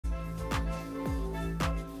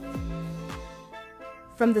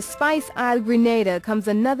From the Spice Isle Grenada comes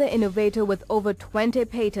another innovator with over 20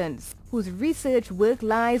 patents, whose research work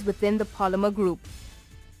lies within the polymer group.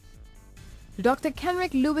 Dr.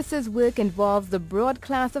 Kenrick Lewis's work involves the broad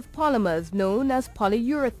class of polymers known as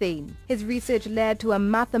polyurethane. His research led to a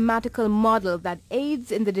mathematical model that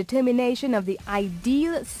aids in the determination of the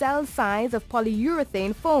ideal cell size of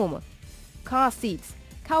polyurethane foam. Car seats,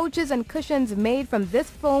 couches and cushions made from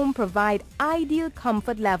this foam provide ideal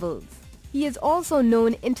comfort levels. He is also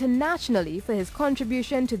known internationally for his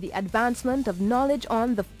contribution to the advancement of knowledge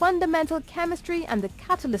on the fundamental chemistry and the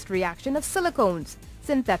catalyst reaction of silicones,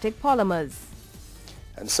 synthetic polymers.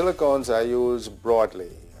 And silicones are used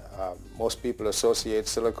broadly. Most people associate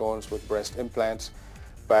silicones with breast implants,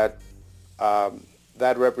 but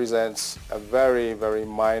that represents a very, very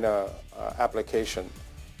minor application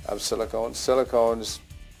of silicones. Silicones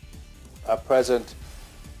are present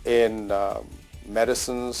in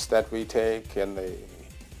medicines that we take, in the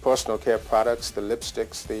personal care products, the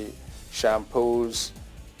lipsticks, the shampoos,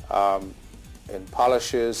 in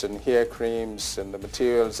polishes and hair creams, and the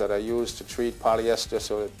materials that are used to treat polyester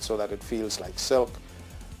so that it feels like silk,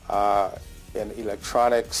 in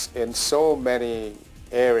electronics, in so many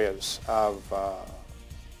areas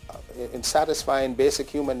in satisfying basic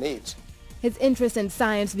human needs. His interest in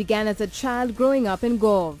science began as a child growing up in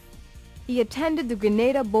Gove. He attended the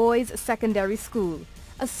Grenada Boys Secondary School,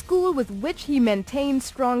 a school with which he maintained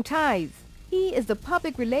strong ties. He is the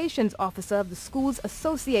public relations officer of the school's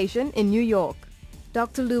association in New York.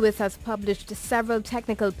 Dr. Lewis has published several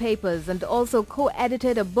technical papers and also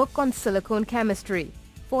co-edited a book on silicone chemistry.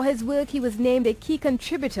 For his work, he was named a key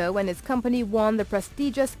contributor when his company won the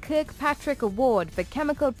prestigious Kirkpatrick Award for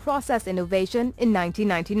Chemical Process Innovation in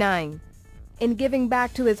 1999. In giving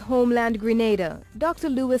back to his homeland Grenada, Dr.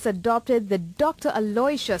 Lewis adopted the Dr.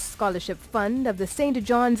 Aloysius Scholarship Fund of the St.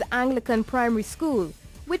 John's Anglican Primary School,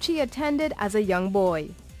 which he attended as a young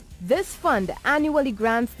boy. This fund annually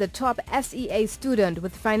grants the top SEA student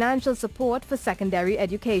with financial support for secondary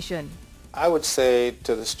education. I would say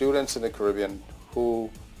to the students in the Caribbean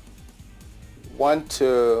who want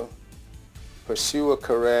to pursue a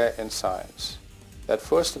career in science, that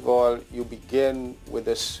first of all you begin with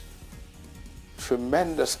this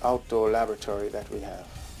tremendous outdoor laboratory that we have.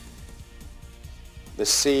 The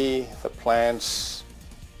sea, the plants,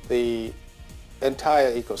 the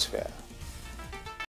entire ecosphere.